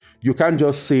you can't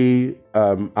just say,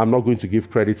 I'm not going to give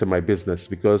credit to my business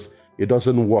because it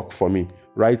doesn't work for me,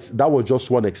 right? That was just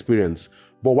one experience.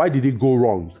 But why did it go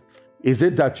wrong? Is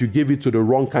it that you gave it to the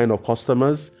wrong kind of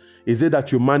customers? Is it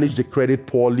that you managed the credit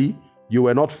poorly? You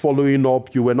were not following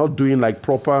up, you were not doing like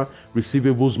proper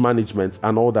receivables management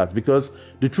and all that? Because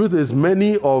the truth is,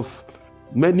 many of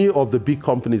the big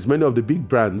companies, many of the big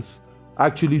brands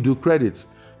actually do credit.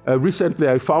 Recently,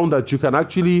 I found that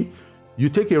you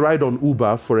take a ride on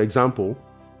Uber, for example,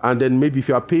 and then maybe if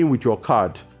you are paying with your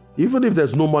card, even if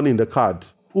there's no money in the card,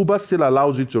 Uber still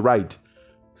allows you to ride.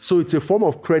 So it's a form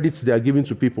of credit they are giving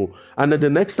to people. And then the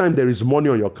next time there is money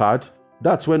on your card,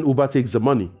 that's when Uber takes the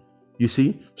money. You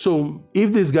see? So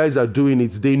if these guys are doing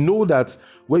it, they know that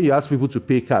when you ask people to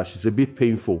pay cash, it's a bit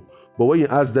painful. But when you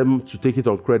ask them to take it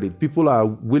on credit, people are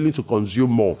willing to consume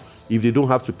more if they don't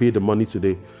have to pay the money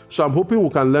today. So I'm hoping we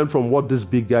can learn from what these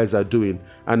big guys are doing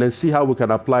and then see how we can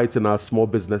apply it in our small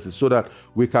businesses so that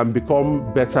we can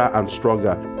become better and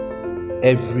stronger.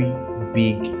 Every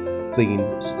big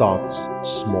thing starts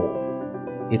small.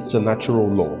 It's a natural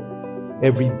law.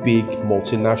 Every big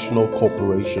multinational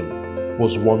corporation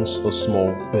was once a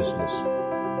small business.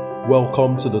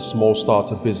 Welcome to the Small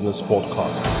Starter Business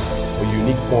Podcast, a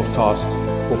unique podcast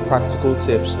for practical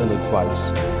tips and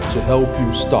advice to help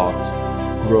you start,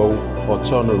 grow, or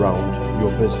turn around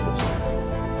your business.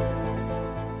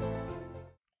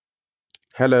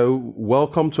 Hello,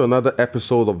 welcome to another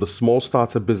episode of the Small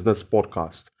Starter Business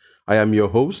Podcast. I am your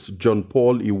host, John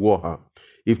Paul Iwoha.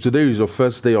 If today is your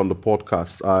first day on the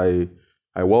podcast,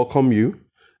 I welcome you.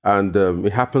 And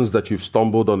it happens that you've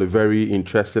stumbled on a very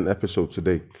interesting episode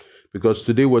today, because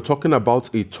today we're talking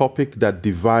about a topic that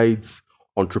divides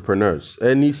entrepreneurs.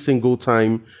 Any single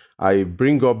time I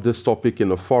bring up this topic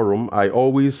in a forum, I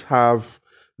always have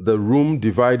the room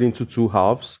divided into two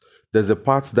halves. There's a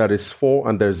part that is for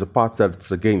and there's a part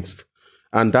that's against.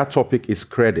 And that topic is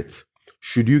credit.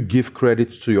 Should you give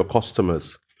credit to your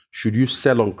customers? Should you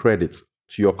sell on credit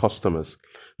to your customers?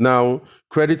 Now,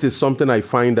 credit is something I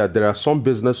find that there are some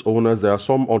business owners, there are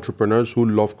some entrepreneurs who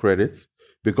love credit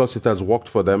because it has worked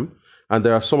for them, and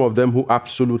there are some of them who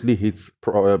absolutely hate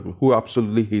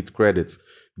credit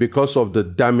because of the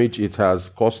damage it has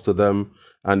caused to them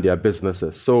and their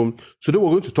businesses. So today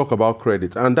we're going to talk about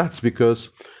credit, and that's because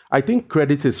I think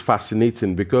credit is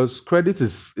fascinating because credit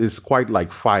is quite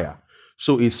like fire.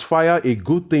 So is fire a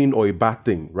good thing or a bad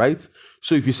thing, right?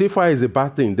 So if you say fire is a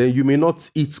bad thing, then you may not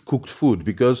eat cooked food,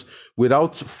 because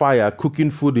without fire,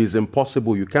 cooking food is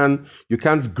impossible. You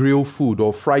can't grill food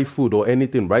or fry food or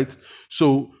anything, right?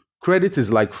 So credit is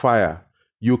like fire.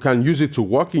 You can use it to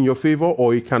work in your favor,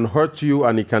 or it can hurt you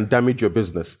and it can damage your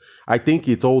business. I think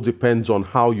it all depends on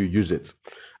how you use it.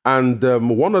 And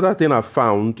one other thing I've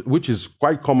found, which is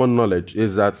quite common knowledge,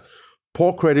 is that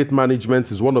poor credit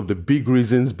management is one of the big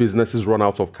reasons businesses run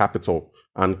out of capital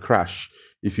and crash.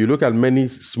 If you look at many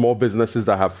small businesses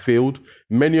that have failed,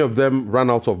 many of them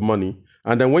ran out of money.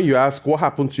 And then when you ask what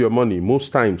happened to your money,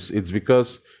 most times it's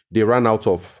because they ran out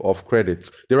of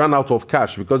credits. They ran out of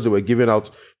cash because they were giving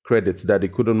out credits that they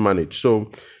couldn't manage.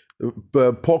 So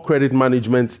poor credit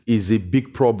management is a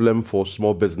big problem for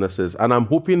small businesses. And I'm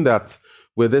hoping that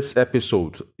with this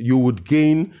episode, you would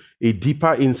gain a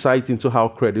deeper insight into how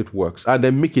credit works and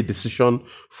then make a decision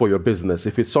for your business.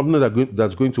 If it's something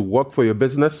that's going to work for your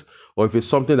business, or if it's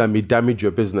something that may damage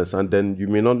your business, and then you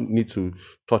may not need to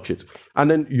touch it.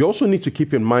 And then you also need to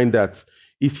keep in mind that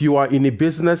if you are in a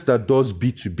business that does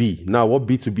B2B, now what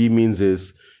B2B means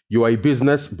is you are a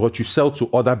business, but you sell to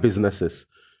other businesses,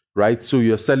 right? So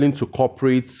you're selling to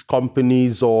corporates,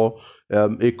 companies, or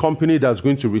a company that's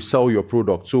going to resell your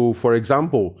product. So for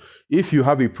example, if you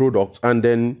have a product and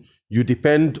then you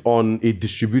depend on a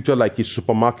distributor like a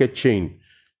supermarket chain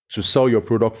to sell your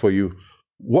product for you,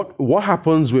 what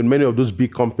happens with many of those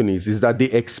big companies is that they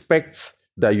expect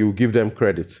that you give them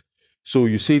credit. So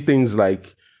you say things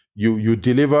like, you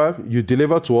deliver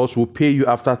to us, we'll pay you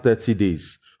after 30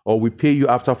 days, or we pay you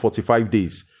after 45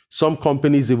 days. Some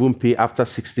companies even pay after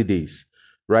 60 days,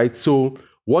 right? So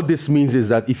what this means is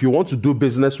that if you want to do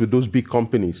business with those big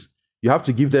companies, you have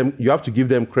to give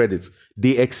them credit.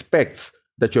 They expect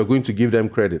that you're going to give them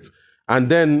credit. And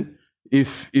then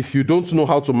if you don't know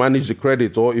how to manage the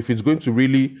credit, or if it's going to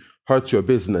really hurt your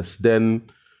business, then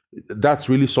that's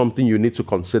really something you need to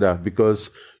consider, because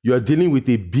you're dealing with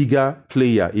a bigger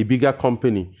player, a bigger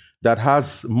company that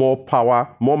has more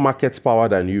power, more market power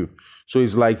than you. So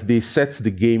it's like they set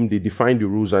the game, they define the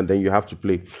rules, and then you have to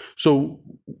play. So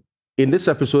in this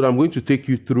episode, I'm going to take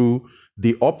you through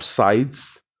the upsides,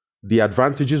 the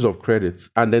advantages of credit,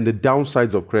 and then the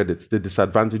downsides of credit, the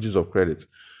disadvantages of credit.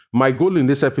 My goal in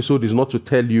this episode is not to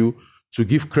tell you to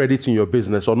give credit in your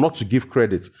business or not to give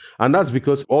credit. And that's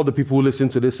because all the people who listen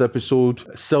to this episode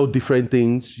sell different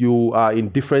things. You are in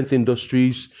different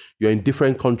industries, you're in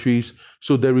different countries.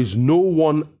 So there is no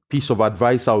one piece of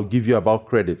advice I'll give you about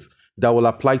credit that will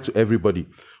apply to everybody.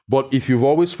 But if you've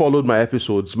always followed my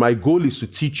episodes, my goal is to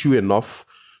teach you enough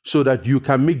so that you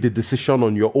can make the decision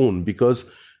on your own, because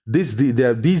these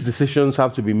decisions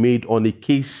have to be made on a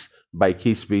case by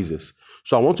case basis.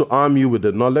 So I want to arm you with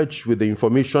the knowledge, with the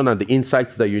information and the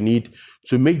insights that you need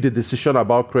to make the decision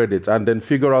about credit and then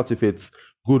figure out if it's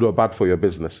good or bad for your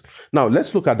business. Now,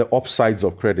 let's look at the upsides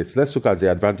of credit. Let's look at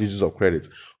the advantages of credit.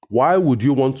 Why would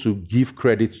you want to give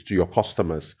credit to your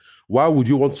customers? Why would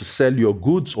you want to sell your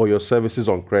goods or your services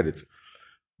on credit?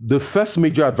 The first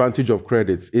major advantage of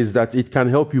credit is that it can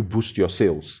help you boost your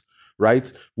sales,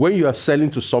 right? When you are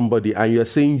selling to somebody and you're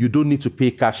saying you don't need to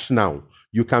pay cash now,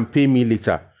 you can pay me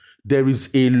later, there is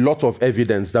a lot of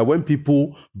evidence that when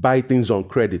people buy things on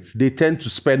credit, they tend to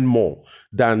spend more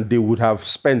than they would have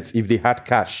spent if they had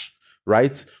cash,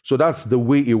 right? So that's the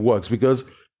way it works, because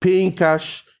paying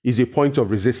cash is a point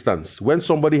of resistance. When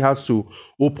somebody has to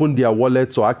open their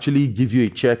wallet or actually give you a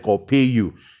check or pay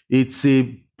you, it's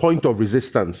a point of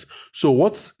resistance. So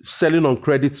what selling on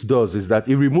credit does is that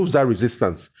it removes that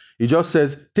resistance. It just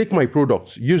says, take my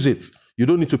product, use it. You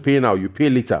don't need to pay now, you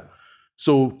pay later.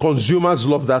 So consumers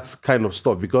love that kind of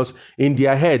stuff because in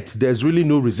their head, there's really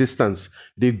no resistance.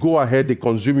 They go ahead, they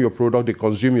consume your product, they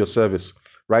consume your service,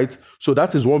 right? So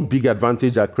that is one big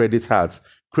advantage that credit has.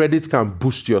 Credit can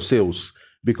boost your sales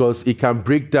because it can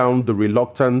break down the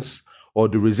reluctance or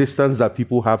the resistance that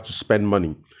people have to spend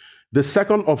money. The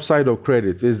second upside of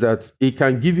credit is that it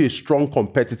can give you a strong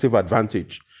competitive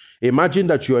advantage. Imagine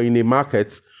that you are in a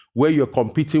market where you're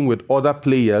competing with other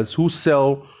players who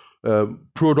sell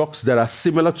products that are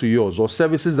similar to yours or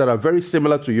services that are very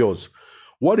similar to yours.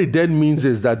 What it then means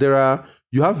is that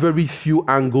you have very few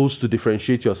angles to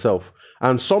differentiate yourself.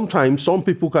 And sometimes some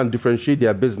people can differentiate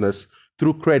their business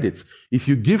through credit. If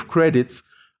you give credit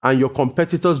and your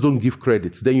competitors don't give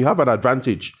credit, then you have an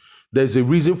advantage. There's a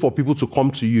reason for people to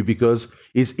come to you because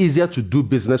it's easier to do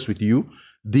business with you.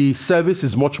 The service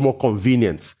is much more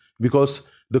convenient because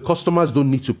the customers don't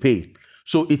need to pay.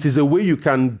 So it is a way you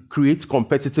can create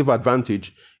competitive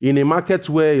advantage in a market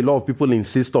where a lot of people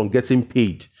insist on getting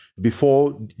paid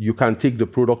before you can take the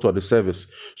product or the service.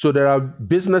 So there are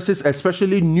businesses,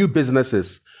 especially new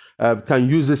businesses, can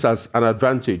use this as an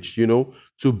advantage,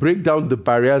 to break down the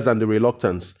barriers and the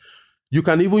reluctance. You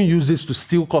can even use this to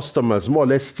steal customers, more or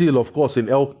less steal, of course, in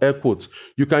air quotes.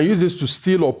 You can use this to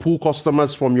steal or pull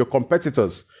customers from your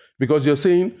competitors because you're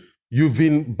saying you've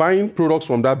been buying products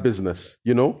from that business,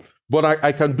 but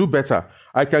I can do better.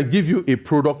 I can give you a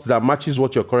product that matches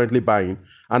what you're currently buying,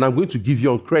 and I'm going to give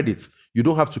you on credit. You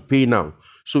don't have to pay now.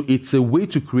 So it's a way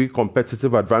to create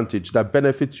competitive advantage that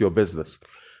benefits your business.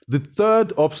 The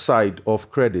third upside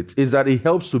of credit is that it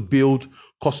helps to build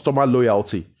customer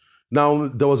loyalty. Now,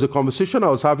 there was a conversation I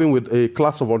was having with a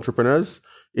class of entrepreneurs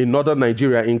in northern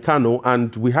Nigeria, in Kano,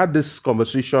 and we had this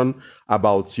conversation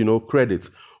about, credit.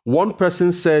 One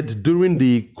person said during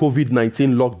the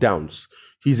COVID-19 lockdowns,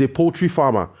 he's a poultry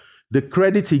farmer. The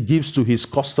credit he gives to his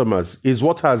customers is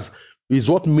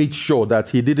what made sure that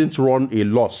he didn't run a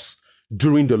loss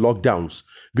during the lockdowns,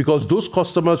 because those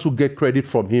customers who get credit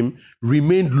from him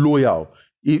remained loyal.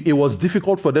 It was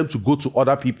difficult for them to go to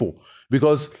other people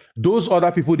because those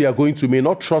other people they are going to may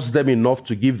not trust them enough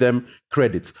to give them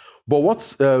credit. But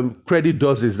what credit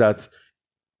does is that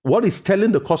what it's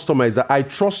telling the customer is that I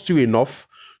trust you enough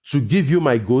to give you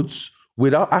my goods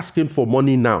without asking for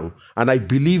money now, and I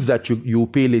believe that you'll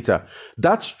pay later.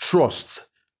 That trust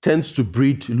tends to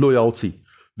breed loyalty,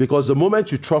 because the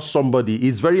moment you trust somebody,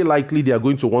 it's very likely they are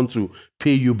going to want to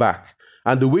pay you back.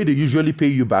 And the way they usually pay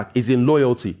you back is in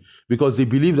loyalty, because they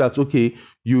believe that, okay,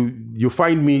 you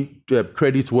find me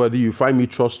creditworthy, you find me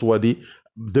trustworthy.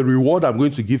 The reward I'm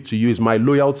going to give to you is my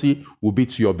loyalty will be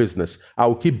to your business.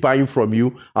 I'll keep buying from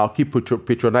you. I'll keep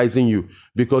patronizing you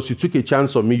because you took a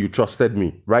chance on me. You trusted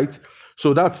me, right?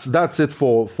 So that's it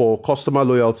for customer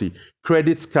loyalty.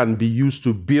 Credits can be used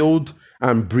to build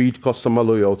and breed customer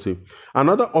loyalty.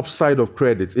 Another upside of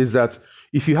credit is that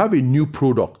if you have a new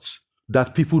product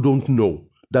that people don't know,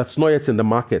 that's not yet in the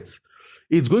market,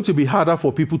 it's going to be harder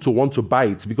for people to want to buy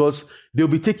it because they'll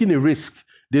be taking a risk.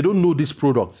 They don't know this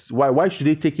product. Why should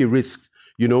they take a risk?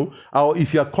 Or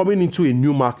if you are coming into a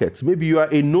new market, maybe you are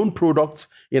a known product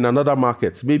in another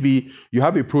market. Maybe you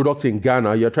have a product in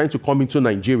Ghana, you're trying to come into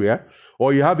Nigeria,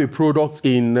 or you have a product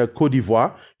in Cote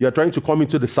d'Ivoire, you're trying to come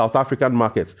into the South African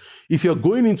market. If you're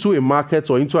going into a market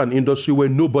or into an industry where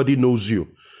nobody knows you,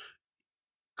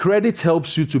 credit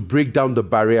helps you to break down the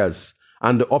barriers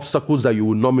and the obstacles that you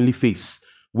will normally face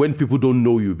when people don't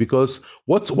know you. Because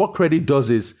what credit does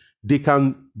is they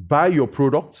can buy your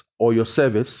product or your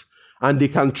service, and they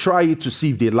can try it to see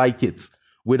if they like it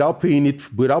without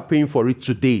paying for it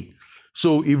today.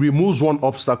 So it removes one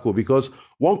obstacle, because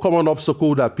one common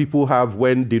obstacle that people have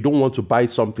when they don't want to buy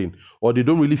something or they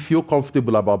don't really feel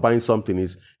comfortable about buying something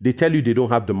is they tell you they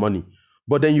don't have the money.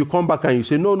 But then you come back and you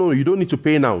say, no, no, you don't need to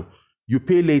pay now. You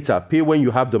pay later, pay when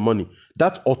you have the money.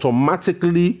 That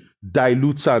automatically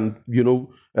dilutes and,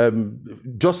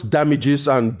 just damages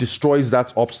and destroys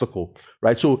that obstacle,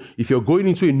 right? So if you're going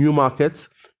into a new market,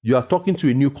 you are talking to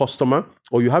a new customer,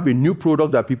 or you have a new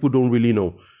product that people don't really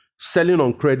know, selling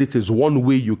on credit is one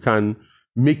way you can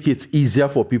make it easier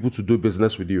for people to do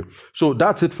business with you. So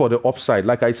that's it for the upside.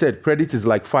 Like I said, credit is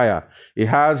like fire. It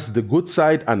has the good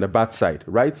side and the bad side,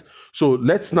 right? So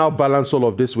let's now balance all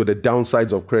of this with the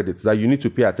downsides of credit that you need to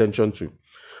pay attention to.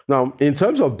 Now, in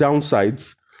terms of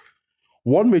downsides,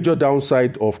 one major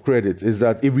downside of credit is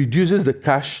that it reduces the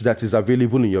cash that is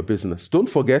available in your business. Don't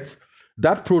forget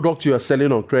that product you are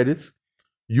selling on credit,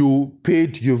 you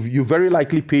very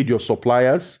likely paid your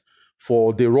suppliers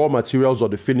for the raw materials or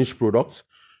the finished products.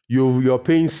 You're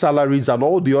paying salaries and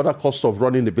all the other costs of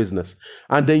running the business,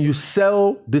 and then you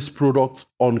sell this product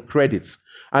on credit,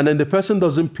 and then the person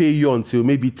doesn't pay you until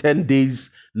maybe 10 days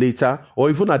later, or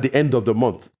even at the end of the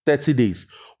month, 30 days.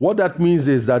 What that means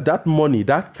is that that money,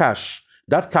 that cash,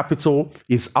 that capital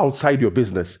is outside your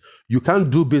business. You can't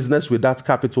do business with that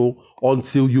capital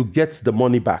until you get the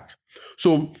money back.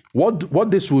 So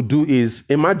what this will do is,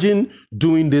 imagine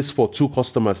doing this for 2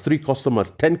 customers, 3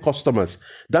 customers, 10 customers.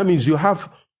 That means you have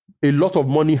a lot of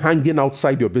money hanging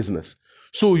outside your business.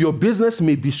 So your business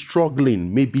may be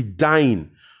struggling, may be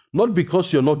dying, not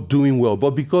because you're not doing well,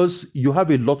 but because you have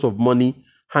a lot of money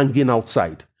hanging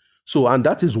outside. So, and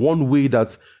that is one way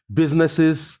that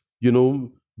businesses,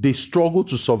 they struggle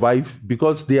to survive,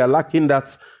 because they are lacking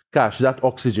that cash, that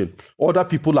oxygen. Other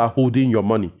people are holding your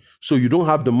money. So you don't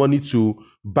have the money to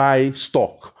buy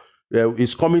stock.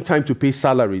 It's coming time to pay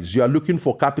salaries. You are looking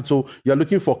for capital. You are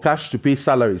looking for cash to pay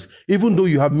salaries, even though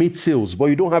you have made sales, but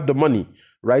you don't have the money,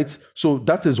 right? So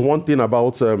that is one thing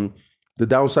about the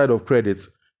downside of credit.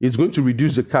 It's going to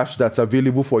reduce the cash that's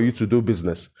available for you to do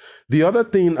business. The other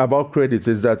thing about credit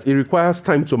is that it requires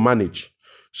time to manage.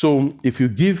 So if you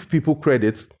give people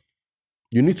credit,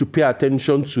 you need to pay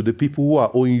attention to the people who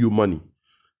are owing you money.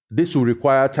 This will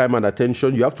require time and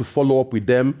attention. You have to follow up with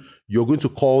them. You're going to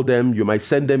call them. You might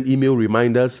send them email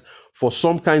reminders. For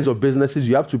some kinds of businesses,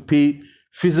 you have to pay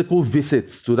physical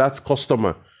visits to that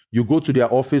customer. You go to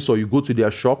their office or you go to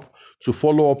their shop to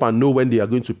follow up and know when they are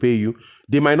going to pay you.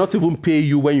 They might not even pay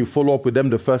you when you follow up with them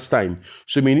the first time.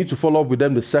 So you may need to follow up with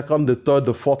them the second, the third,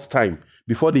 the fourth time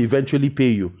before they eventually pay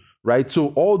you, right? So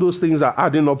all those things are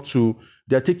adding up to,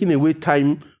 they're taking away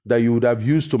time that you would have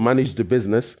used to manage the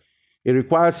business. It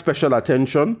requires special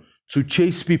attention to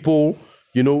chase people,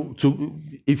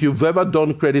 if you've ever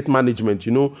done credit management,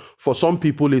 for some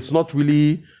people, it's not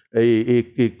really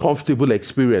a comfortable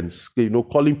experience,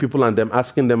 calling people and them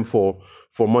asking them for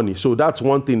money. So that's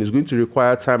one thing. It's going to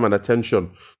require time and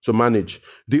attention to manage.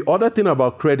 The other thing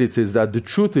about credit is that the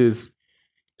truth is,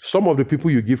 some of the people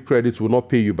you give credit will not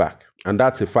pay you back. And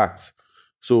that's a fact.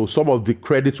 So some of the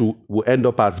credit will end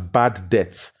up as bad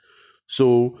debt.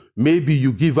 So maybe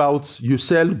you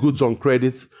sell goods on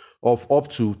credit of up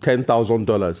to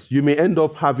 $10,000. You may end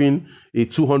up having a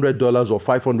 $200 or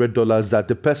 $500 that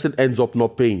the person ends up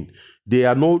not paying.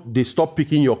 They stop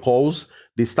picking your calls.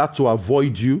 They start to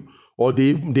avoid you, or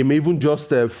they may even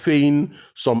just feign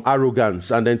some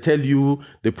arrogance and then tell you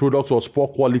the product was poor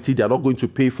quality, they're not going to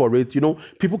pay for it.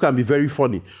 People can be very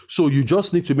funny. So you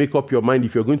just need to make up your mind,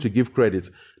 if you're going to give credit,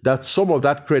 that some of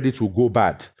that credit will go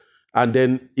bad. And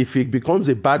then if it becomes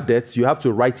a bad debt, you have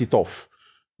to write it off.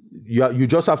 You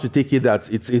just have to take it that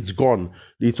it's gone.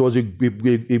 It was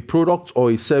a product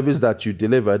or a service that you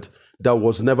delivered that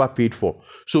was never paid for.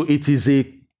 So it is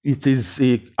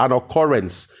an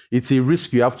occurrence. It's a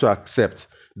risk you have to accept,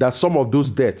 that some of those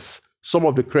debts, some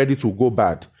of the credit will go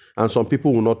bad and some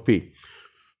people will not pay.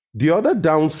 The other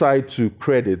downside to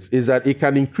credit is that it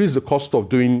can increase the cost of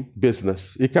doing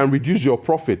business. It can reduce your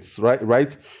profits,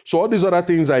 right? So all these other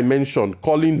things I mentioned,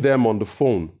 calling them on the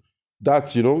phone,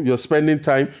 that's, you're spending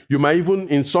time. You might even,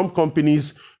 in some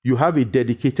companies, you have a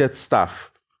dedicated staff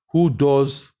who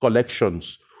does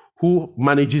collections, who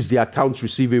manages the accounts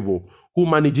receivable, who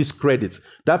manages credit.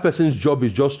 That person's job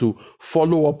is just to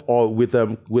follow up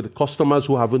with customers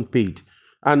who haven't paid.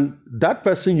 And that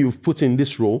person you've put in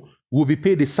this role will be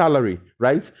paid a salary,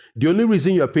 right? The only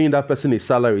reason you're paying that person a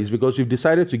salary is because you've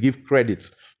decided to give credit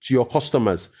to your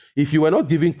customers. If you were not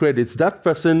giving credits, that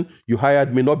person you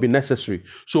hired may not be necessary.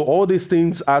 So all these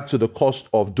things add to the cost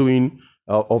of doing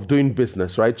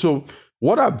business, right? So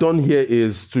what I've done here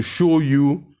is to show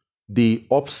you the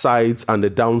upsides and the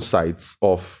downsides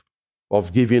of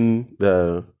giving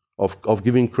of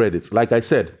giving credits. Like I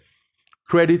said,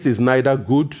 credit is neither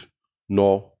good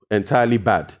nor entirely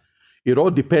bad. It all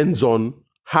depends on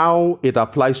how it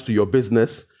applies to your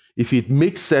business. If it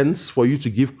makes sense for you to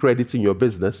give credit in your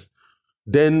business,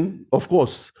 then of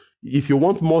course, if you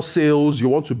want more sales, you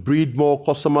want to breed more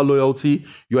customer loyalty,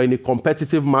 you're in a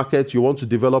competitive market, you want to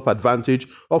develop advantage,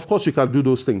 of course you can do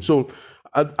those things. So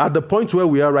at the point where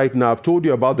we are right now, I've told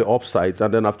you about the upsides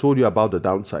and then I've told you about the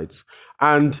downsides.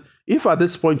 And if at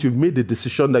this point you've made the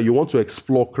decision that you want to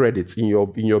explore credit in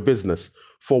your business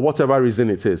for whatever reason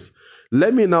it is,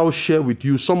 let me now share with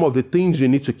you some of the things you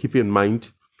need to keep in mind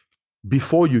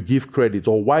before you give credit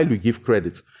or while you give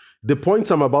credit. The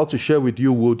points I'm about to share with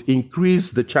you would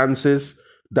increase the chances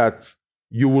that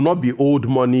you will not be owed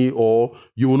money or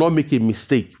you will not make a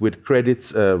mistake with credit,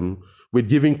 with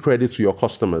giving credit to your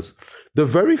customers. The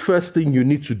very first thing you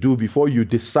need to do before you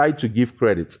decide to give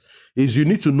credit is you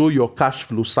need to know your cash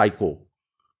flow cycle.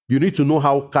 You need to know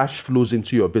how cash flows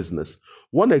into your business.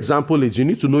 One example is you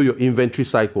need to know your inventory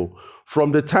cycle.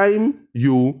 From the time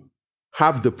you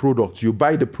have the product, you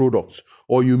buy the product,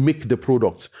 or you make the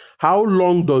product, how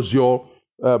long does your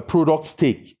product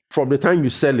take from the time you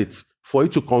sell it for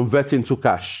it to convert into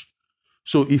cash?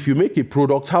 So if you make a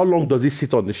product, how long does it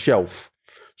sit on the shelf?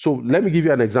 So let me give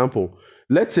you an example.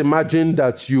 Let's imagine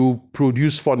that you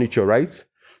produce furniture, right?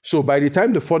 So by the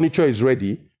time the furniture is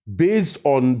ready, based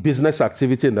on business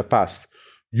activity in the past,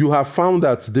 you have found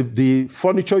that the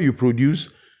furniture you produce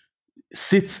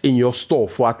sits in your store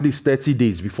for at least 30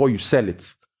 days before you sell it,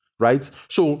 right?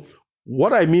 So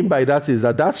what I mean by that is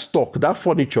that that stock, that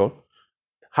furniture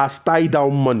has tied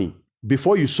down money.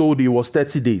 Before you sold it was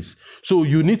 30 days. So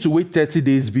you need to wait 30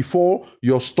 days before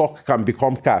your stock can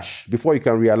become cash, before you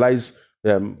can realize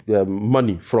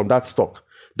money from that stock.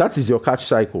 That is your cash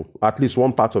cycle, at least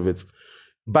one part of it.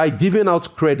 By giving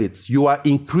out credit, you are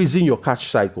increasing your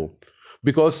cash cycle.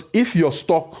 Because if your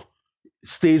stock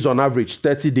stays on average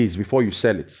 30 days before you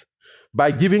sell it, by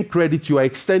giving credit, you are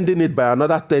extending it by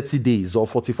another 30 days or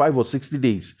 45 or 60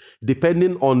 days,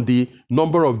 depending on the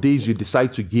number of days you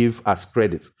decide to give as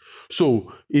credit.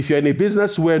 So if you're in a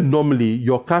business where normally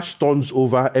your cash turns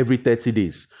over every 30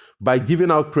 days, by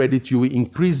giving out credit, you will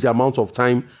increase the amount of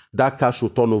time that cash will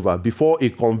turn over before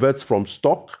it converts from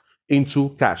stock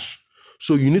into cash.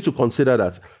 So you need to consider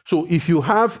that. So if you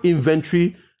have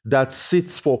inventory that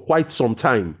sits for quite some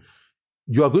time,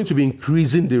 you are going to be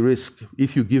increasing the risk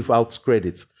if you give out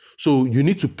credit. So you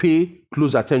need to pay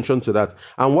close attention to that.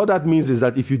 And what that means is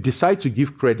that if you decide to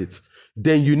give credit,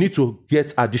 then you need to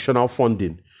get additional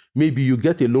funding. Maybe you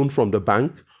get a loan from the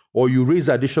bank or you raise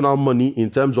additional money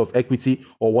in terms of equity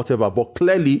or whatever. But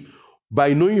clearly,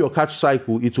 by knowing your cash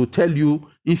cycle, it will tell you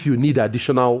if you need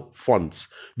additional funds.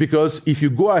 Because if you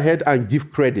go ahead and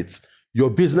give credit, your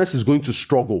business is going to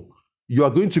struggle. You are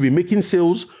going to be making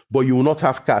sales, but you will not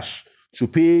have cash to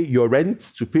pay your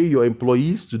rent, to pay your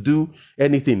employees, to do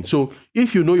anything. So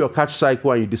if you know your cash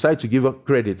cycle and you decide to give up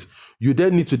credit, you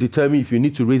then need to determine if you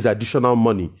need to raise additional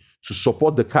money to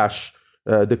support the cash,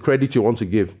 the credit you want to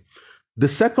give. The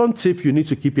second tip you need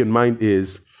to keep in mind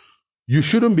is you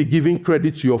shouldn't be giving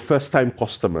credit to your first-time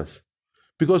customers.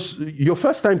 Because your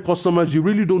first-time customers, you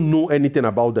really don't know anything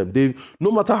about them.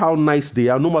 No matter how nice they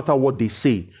are, no matter what they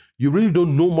say, you really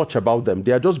don't know much about them.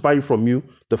 They are just buying from you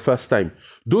the first time.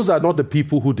 Those are not the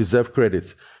people who deserve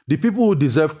credit. The people who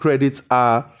deserve credit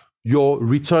are your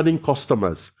returning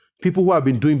customers, people who have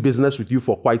been doing business with you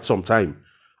for quite some time.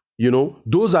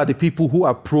 Those are the people who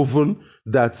have proven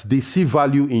that they see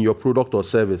value in your product or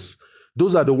service.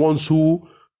 Those are the ones who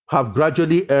have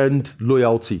gradually earned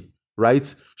loyalty,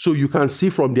 right? So you can see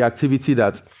from the activity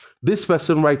that this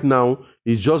person right now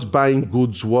is just buying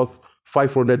goods worth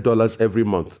 $500 every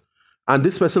month. And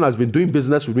this person has been doing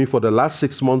business with me for the last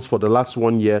 6 months, for the last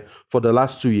 1 year, for the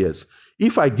last 2 years.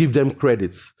 If I give them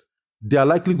credits, they are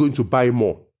likely going to buy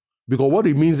more. Because what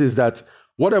it means is that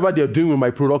whatever they're doing with my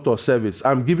product or service,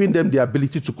 I'm giving them the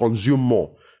ability to consume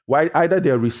more. Why? Either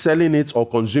they're reselling it or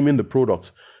consuming the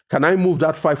product. Can I move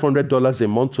that $500 a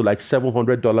month to like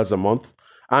 $700 a month?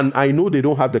 And I know they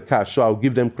don't have the cash, so I'll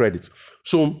give them credit.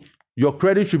 So your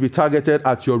credit should be targeted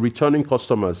at your returning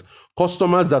customers,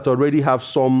 customers that already have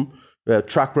some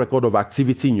track record of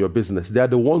activity in your business. They are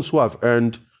the ones who have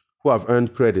earned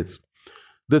credit.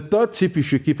 The third tip you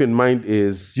should keep in mind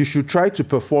is you should try to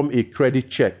perform a credit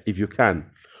check if you can.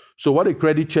 So what a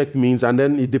credit check means, and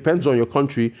then it depends on your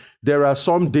country. There are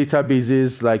some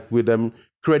databases like with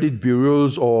credit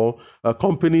bureaus or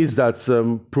companies that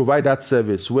provide that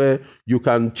service where you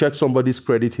can check somebody's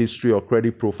credit history or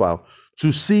credit profile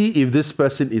to see if this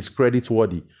person is credit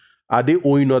worthy. Are they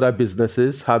owing other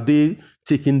businesses? Have they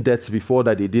taken debts before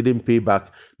that they didn't pay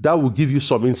back? That will give you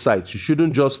some insights. You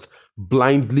shouldn't just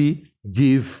blindly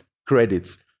give credit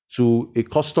to a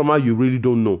customer you really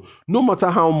don't know. No matter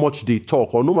how much they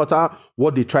talk or no matter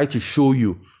what they try to show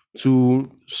you to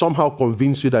somehow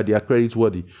convince you that they are credit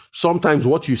worthy, sometimes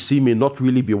what you see may not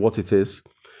really be what it is.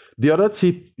 The other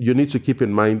tip you need to keep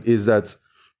in mind is that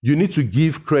you need to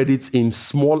give credit in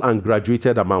small and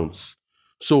graduated amounts.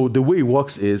 So the way it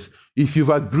works is if you've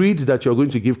agreed that you're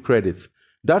going to give credit,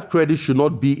 that credit should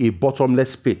not be a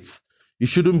bottomless pit. It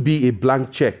shouldn't be a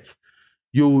blank check.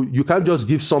 You can't just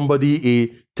give somebody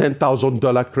a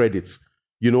 $10,000 credit,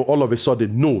 all of a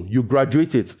sudden. No, you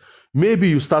graduate it. Maybe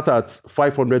you start at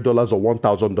 $500 or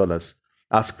 $1,000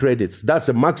 as credit. That's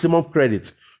the maximum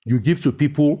credit you give to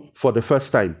people for the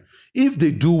first time. If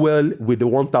they do well with the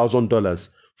 $1,000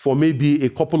 for maybe a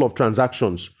couple of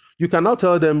transactions, you can now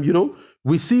tell them,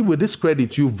 we see with this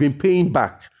credit you've been paying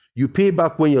back. You pay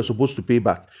back when you're supposed to pay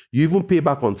back. You even pay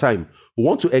back on time. We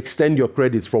want to extend your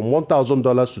credits from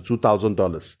 $1,000 to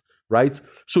 $2,000, right?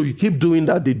 So you keep doing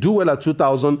that. They do well at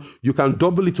 2,000. You can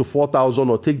double it to 4,000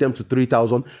 or take them to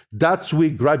 3,000. That's way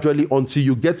gradually until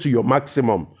you get to your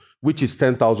maximum, which is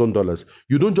 $10,000.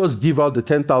 You don't just give out the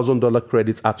 $10,000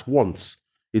 credits at once.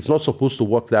 It's not supposed to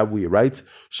work that way, right?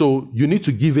 So you need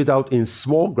to give it out in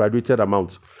small graduated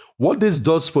amounts. What this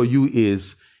does for you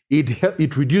is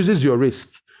it reduces your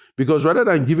risk, because rather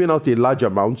than giving out a large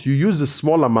amount, you use the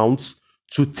small amounts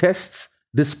to test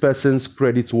this person's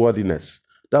credit worthiness.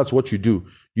 That's what you do.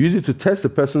 You use it to test the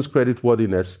person's credit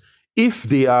worthiness. If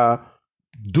they are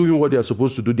doing what they are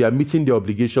supposed to do, they are meeting their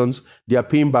obligations, they are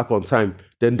paying back on time,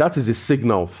 then that is a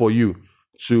signal for you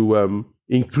to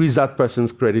increase that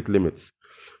person's credit limits.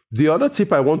 The other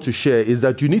tip I want to share is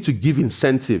that you need to give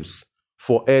incentives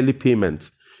for early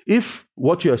payment. If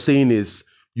what you're saying is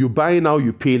you buy now,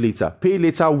 you pay later. Pay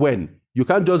later when? You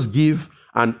can't just give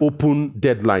an open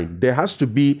deadline. There has to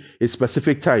be a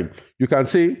specific time. You can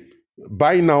say,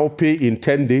 buy now, pay in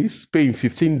 10 days, pay in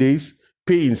 15 days,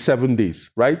 pay in 7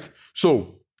 days, right?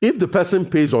 So if the person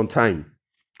pays on time,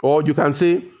 or you can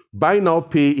say, buy now,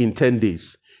 pay in 10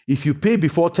 days. If you pay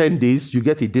before 10 days, you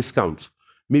get a discount,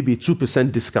 maybe a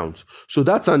 2% discount. So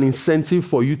that's an incentive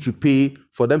for you to pay,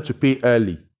 for them to pay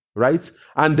early, right?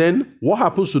 And then what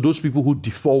happens to those people who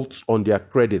default on their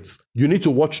credits? You need to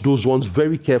watch those ones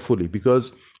very carefully,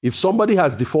 because if somebody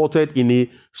has defaulted in a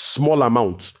small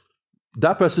amount,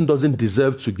 that person doesn't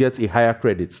deserve to get a higher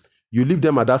credit. You leave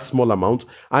them at that small amount,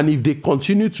 and if they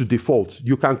continue to default,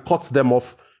 you can cut them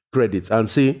off credit and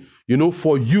say,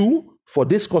 for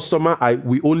this customer,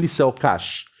 we only sell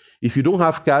cash. If you don't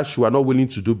have cash, we are not willing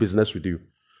to do business with you.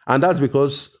 And that's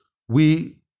because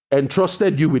we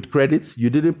entrusted you with credit, you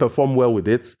didn't perform well with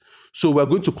it, so we're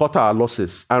going to cut our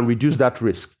losses and reduce that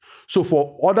risk. So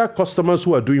for other customers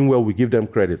who are doing well, we give them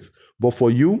credit, but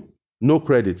for you, no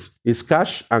credit. It's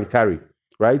cash and carry,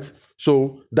 right?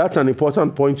 So that's an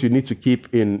important point you need to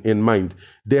keep in mind.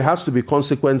 There has to be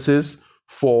consequences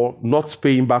for not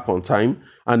paying back on time,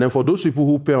 and then for those people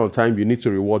who pay on time, you need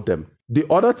to reward them.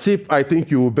 The other tip I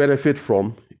think you will benefit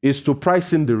from is to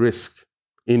price in the risk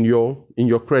in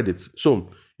your credit. So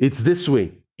it's this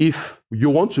way. If you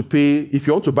want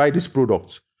to buy this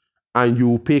product and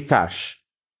you pay cash,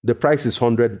 the price is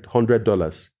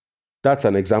 $100. That's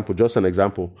an example, just an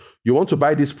example. You want to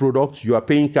buy this product, you are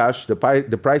paying cash, the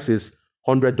price is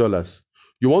 $100.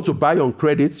 You want to buy on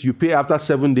credit, you pay after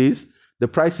 7 days, the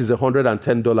price is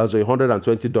 $110 or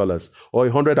 $120 or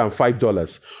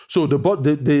 $105. So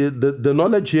the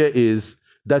knowledge here is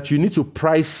that you need to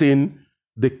price in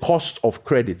the cost of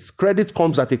credit. Credit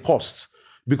comes at a cost,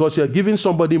 because you're giving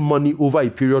somebody money over a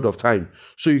period of time.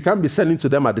 So you can't be selling to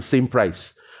them at the same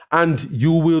price. And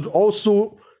you will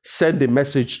also send a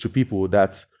message to people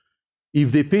that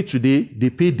if they pay today, they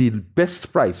pay the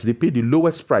best price, they pay the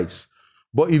lowest price.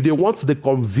 But if they want the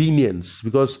convenience,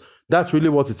 because that's really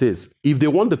what it is, if they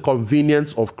want the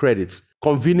convenience of credit,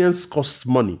 convenience costs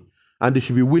money, and they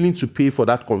should be willing to pay for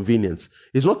that convenience.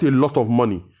 It's not a lot of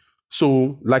money.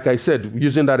 So, like I said,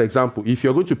 using that example, if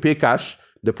you're going to pay cash,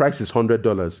 the price is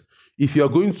 $100. If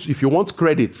you want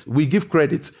credit, we give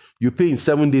credit, you pay in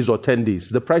 7 days or 10 days,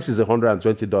 the price is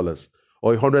 $120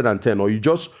 or $110, or you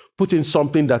just put in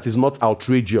something that is not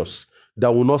outrageous,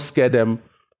 that will not scare them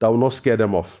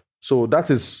off. So that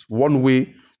is one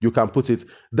way you can put it.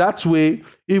 That way,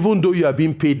 even though you are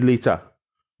being paid later,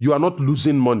 you are not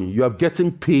losing money. You are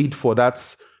getting paid for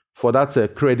that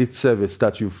credit service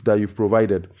that you've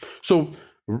provided. So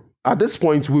at this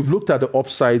point, we've looked at the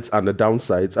upsides and the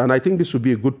downsides, and I think this would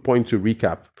be a good point to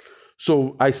recap.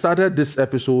 So I started this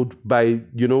episode by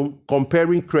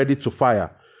comparing credit to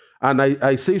fire. And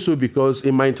I say so because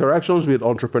in my interactions with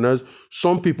entrepreneurs,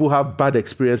 some people have bad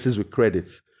experiences with credit.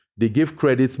 They give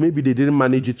credit, maybe they didn't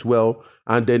manage it well,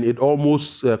 and then it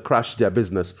almost crashed their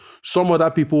business. Some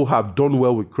other people have done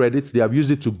well with credit. They have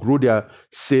used it to grow their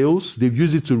sales, they've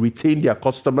used it to retain their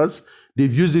customers,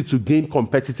 they've used it to gain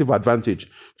competitive advantage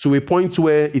to a point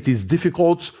where it is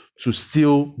difficult to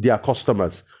steal their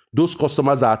customers. Those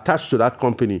customers are attached to that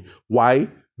company. Why?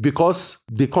 Because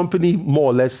the company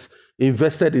more or less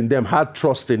invested in them, had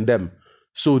trust in them.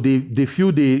 So they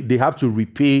feel they have to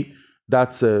repay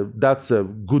that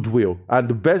goodwill. And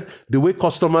the way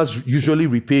customers usually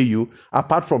repay you,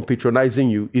 apart from patronizing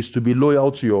you, is to be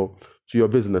loyal to your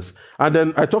business. And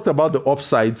then I talked about the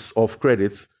upsides of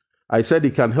credit. I said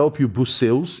it can help you boost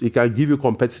sales. It can give you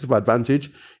competitive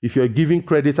advantage. If you're giving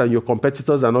credit and your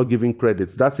competitors are not giving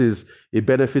credit, that is a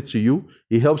benefit to you.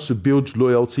 It helps to build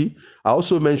loyalty. I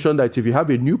also mentioned that if you have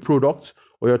a new product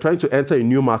or you're trying to enter a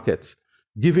new market,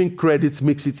 giving credit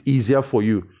makes it easier for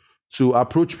you to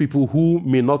approach people who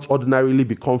may not ordinarily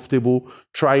be comfortable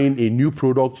trying a new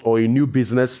product or a new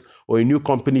business or a new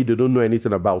company they don't know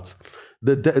anything about.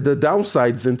 The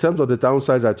downsides, in terms of the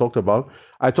downsides I talked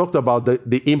about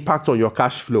the impact on your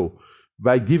cash flow.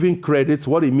 By giving credit,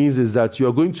 what it means is that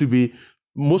you're going to be,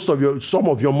 some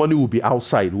of your money will be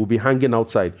outside, will be hanging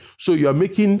outside. So you're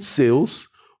making sales,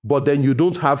 but then you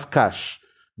don't have cash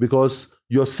because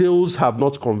your sales have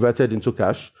not converted into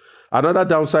cash. Another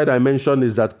downside I mentioned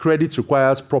is that credit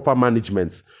requires proper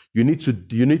management. You need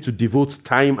to devote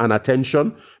time and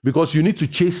attention because you need to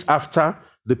chase after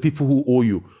the people who owe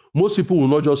you. Most people will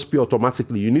not just pay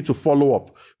automatically. You need to follow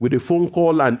up with a phone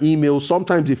call and email,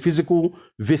 sometimes a physical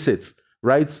visit,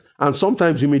 right? And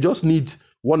sometimes you may just need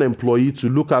one employee to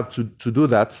look at to do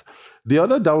that. The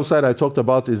other downside I talked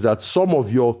about is that some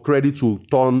of your credit will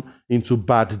turn into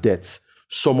bad debts.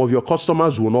 Some of your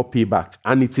customers will not pay back,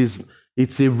 and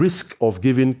it's a risk of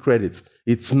giving credit.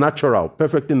 It's natural,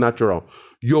 perfectly natural.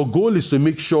 Your goal is to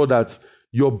make sure that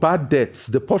your bad debts,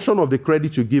 the portion of the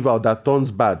credit you give out that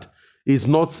turns bad, is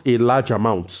not a large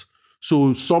amount.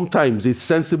 So sometimes it's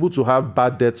sensible to have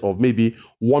bad debts of maybe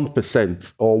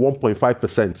 1% or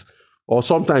 1.5%, or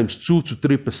sometimes 2 to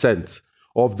 3%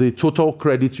 of the total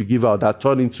credit you give out that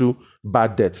turn into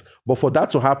bad debt. But for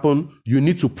that to happen, you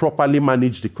need to properly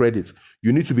manage the credit.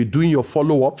 You need to be doing your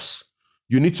follow-ups.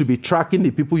 You need to be tracking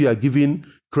the people you are giving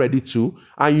credit to,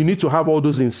 and you need to have all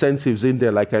those incentives in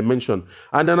there, like I mentioned.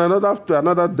 And then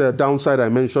another downside I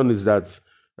mentioned is that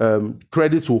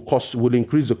credit will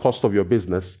increase the cost of your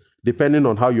business depending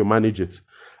on how you manage it.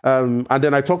 And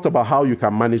then I talked about how you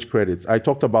can manage credit. I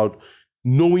talked about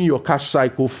knowing your cash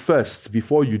cycle first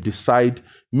before you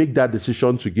make that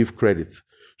decision to give credit.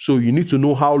 So you need to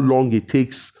know how long it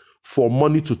takes for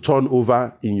money to turn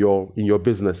over in your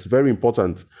business. Very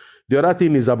important. The other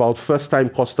thing is about first-time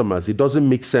customers. It doesn't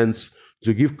make sense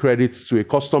to give credit to a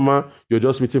customer you're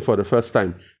just meeting for the first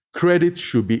time. Credit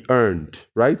should be earned,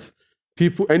 right?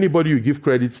 Anybody you give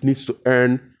credit needs to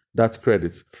earn that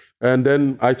credit. And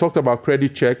then I talked about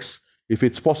credit checks. If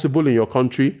it's possible in your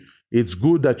country, it's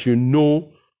good that you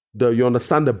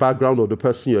understand the background of the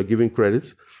person you're giving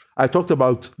credit. I talked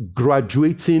about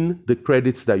graduating the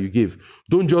credits that you give.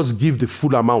 Don't just give the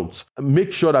full amount.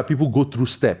 Make sure that people go through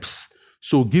steps.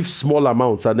 So give small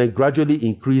amounts and then gradually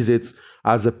increase it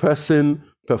as the person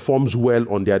performs well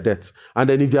on their debt. And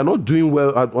then if they are not doing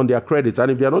well on their credits,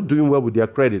 and if they are not doing well with their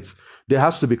credits, there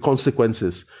has to be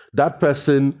consequences. That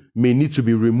person may need to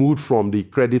be removed from the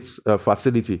credit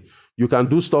facility. You can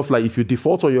do stuff like if you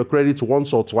default on your credit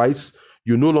once or twice,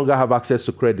 you no longer have access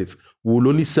to credit. We will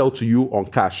only sell to you on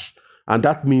cash. And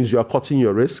that means you are cutting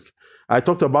your risk. I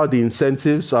talked about the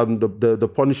incentives and the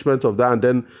punishment of that. And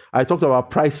then I talked about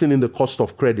pricing in the cost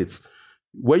of credit.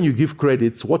 When you give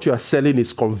credit, what you are selling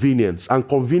is convenience. And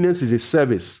convenience is a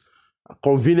service.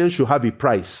 Convenience should have a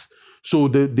price. So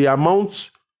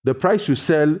the price you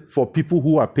sell for people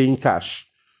who are paying cash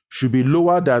should be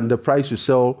lower than the price you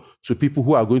sell to people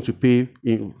who are going to pay,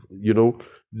 to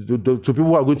people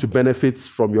who are going to benefit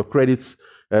from your credits,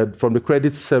 from the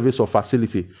credit service or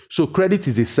facility. So credit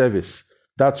is a service.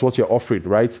 That's what you're offering,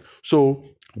 right? So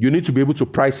you need to be able to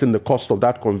price in the cost of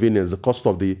that convenience, the cost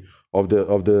of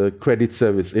the credit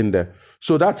service in there.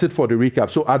 So that's it for the recap.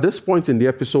 So at this point in the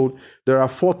episode, there are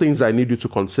 4 things I need you to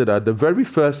consider. The very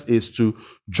first is to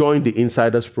join the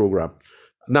Insiders program.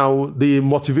 Now, the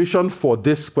motivation for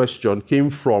this question came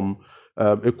from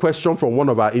a question from one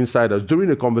of our insiders during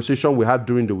a conversation we had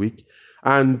during the week,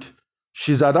 and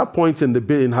she's at that point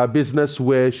in her business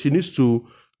where she needs to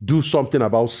do something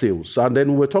about sales. And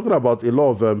then we're talking about a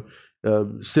lot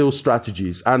of sales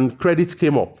strategies, and credit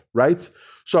came up, right?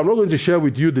 So I'm not going to share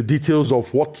with you the details of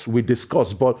what we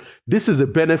discussed, but this is the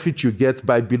benefit you get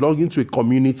by belonging to a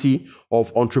community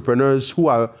of entrepreneurs who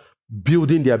are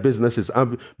building their businesses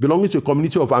and belonging to a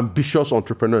community of ambitious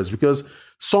entrepreneurs, because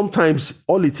sometimes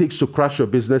all it takes to crash your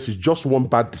business is just one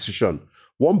bad decision.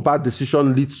 One bad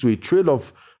decision leads to a trail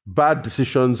of bad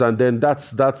decisions, and then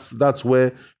that's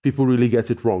where people really get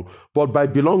it wrong. But by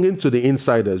belonging to the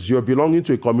insiders, you're belonging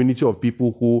to a community of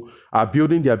people who are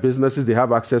building their businesses. They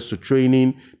have access to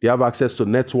training, they have access to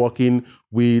networking.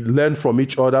 We learn from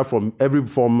each other, from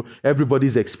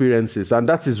everybody's experiences, and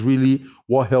that is really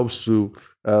what helps to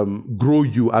grow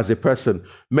you as a person.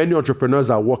 Many entrepreneurs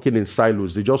are working in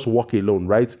silos, they just work alone,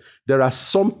 right? There are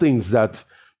some things that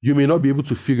you may not be able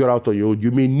to figure out on your own. You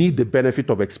may need the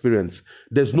benefit of experience.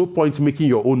 There's no point making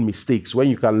your own mistakes when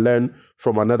you can learn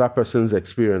from another person's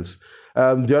experience.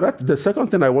 The second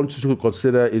thing I want you to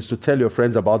consider is to tell your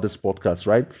friends about this podcast,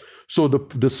 right? So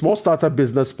the Small Starter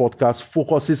Business Podcast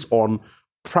focuses on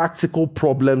practical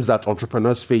problems that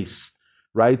entrepreneurs face,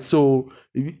 right? So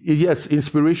yes,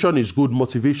 inspiration is good,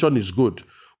 motivation is good,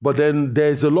 but then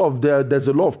there's a lot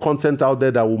of content out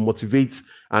there that will motivate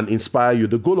and inspire you.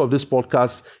 The goal of this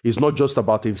podcast is not just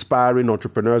about inspiring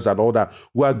entrepreneurs and all that.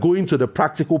 We're going to the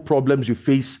practical problems you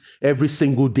face every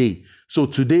single day. So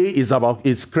today is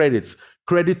credits.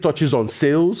 Credit touches on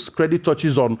sales, credit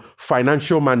touches on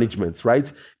financial management,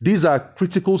 right? These are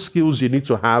critical skills you need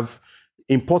to have,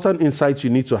 important insights you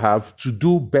need to have to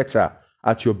do better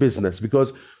at your business,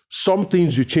 because some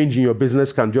things you change in your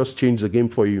business can just change the game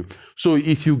for you. So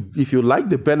if you like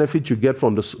the benefit you get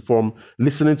from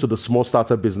listening to the Small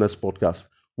Starter Business Podcast,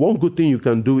 one good thing you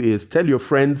can do is tell your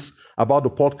friends about the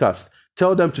podcast.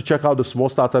 Tell them to check out the Small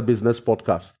Starter Business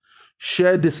Podcast.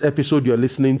 Share this episode you're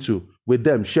listening to with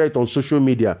them. Share it on social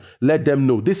media. Let them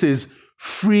know. This is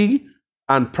free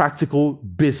and practical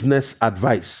business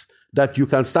advice that you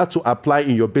can start to apply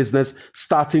in your business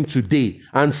starting today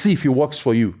and see if it works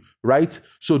for you, right?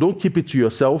 So don't keep it to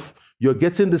yourself. You're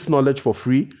getting this knowledge for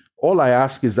free. All I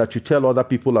ask is that you tell other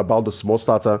people about the Small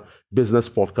Starter Business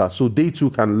Podcast so they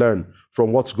too can learn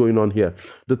from what's going on here.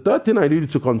 The third thing I need you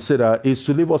to consider is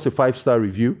to leave us a 5-star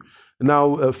review.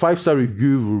 Now, a 5-star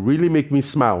review will really make me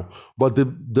smile, but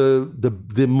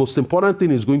the most important thing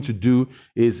it's going to do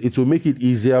is it will make it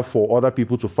easier for other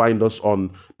people to find us on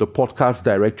the podcast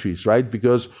directories, right?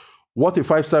 Because what a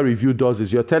 5-star review does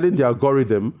is you're telling the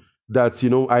algorithm that,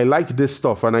 I like this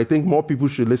stuff and I think more people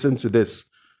should listen to this.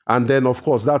 And then, of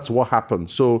course, that's what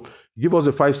happens. So give us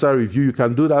a 5-star review. You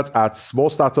can do that at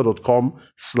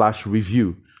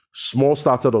smallstarter.com/review.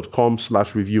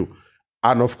 Smallstarter.com/review.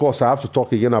 And of course, I have to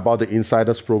talk again about the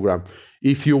Insiders Program.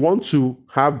 If you want to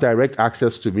have direct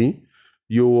access to me,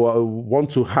 you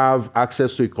want to have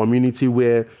access to a community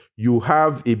where you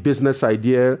have a business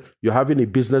idea, you're having a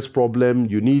business problem,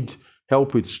 you need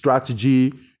help with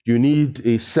strategy, you need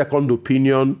a second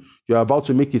opinion, you're about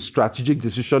to make a strategic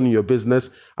decision in your business,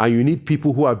 and you need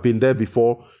people who have been there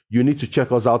before, you need to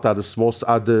check us out at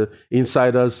the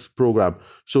Insiders Program.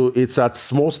 So it's at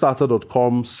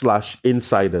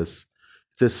smallstarter.com/insiders.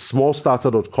 It's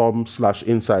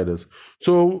smallstarter.com/insiders.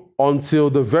 So until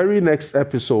the very next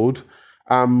episode,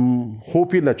 I'm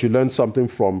hoping that you learned something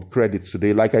from credits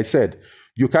today. Like I said,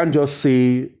 you can't just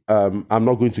say, I'm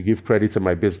not going to give credit to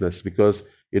my business because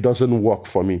it doesn't work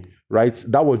for me, right?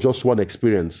 That was just one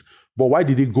experience. But why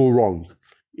did it go wrong?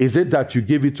 Is it that you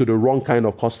gave it to the wrong kind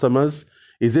of customers?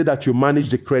 Is it that you managed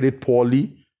the credit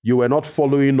poorly? You were not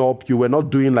following up, you were not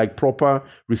doing like proper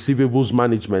receivables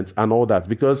management and all that?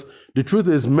 Because the truth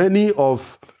is many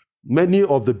of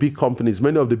the big companies,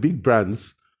 many of the big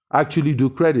brands actually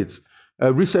do credits.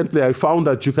 Recently, I found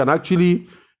that you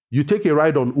take a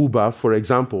ride on Uber, for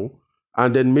example,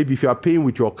 and then maybe if you are paying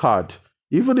with your card,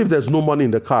 even if there's no money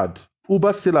in the card,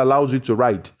 Uber still allows you to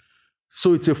ride.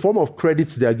 So it's a form of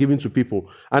credits they are giving to people.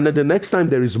 And then the next time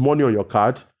there is money on your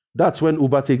card, that's when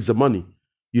Uber takes the money.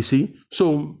 You see?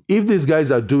 So if these guys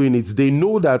are doing it, they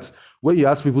know that when you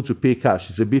ask people to pay cash,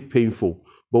 it's a bit painful.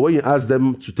 But when you ask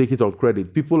them to take it on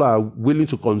credit, people are willing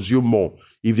to consume more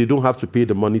if they don't have to pay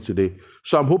the money today.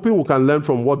 So I'm hoping we can learn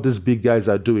from what these big guys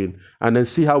are doing and then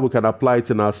see how we can apply it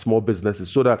in our small businesses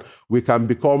so that we can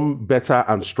become better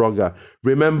and stronger.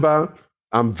 Remember,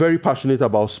 I'm very passionate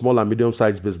about small and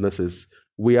medium-sized businesses.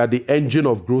 We are the engine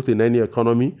of growth in any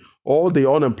economy. All the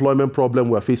unemployment problem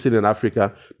we're facing in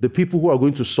Africa, the people who are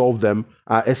going to solve them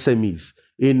are SMEs.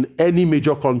 In any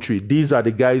major country, these are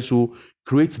the guys who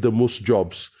creates the most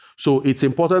jobs. So it's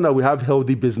important that we have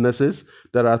healthy businesses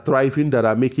that are thriving, that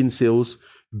are making sales,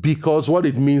 because what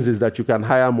it means is that you can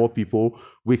hire more people,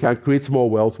 we can create more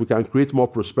wealth, we can create more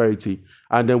prosperity,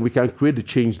 and then we can create the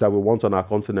change that we want on our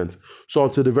continent. So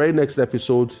until the very next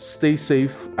episode, stay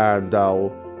safe, and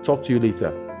I'll talk to you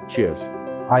later. Cheers.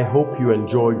 I hope you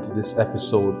enjoyed this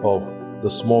episode of the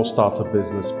Small Starter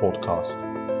Business Podcast.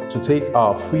 To take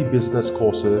our free business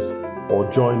courses or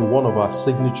join one of our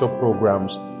signature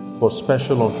programs for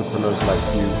special entrepreneurs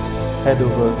like you, head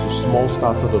over to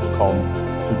smallstarter.com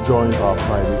to join our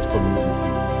private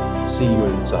community. See you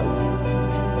inside.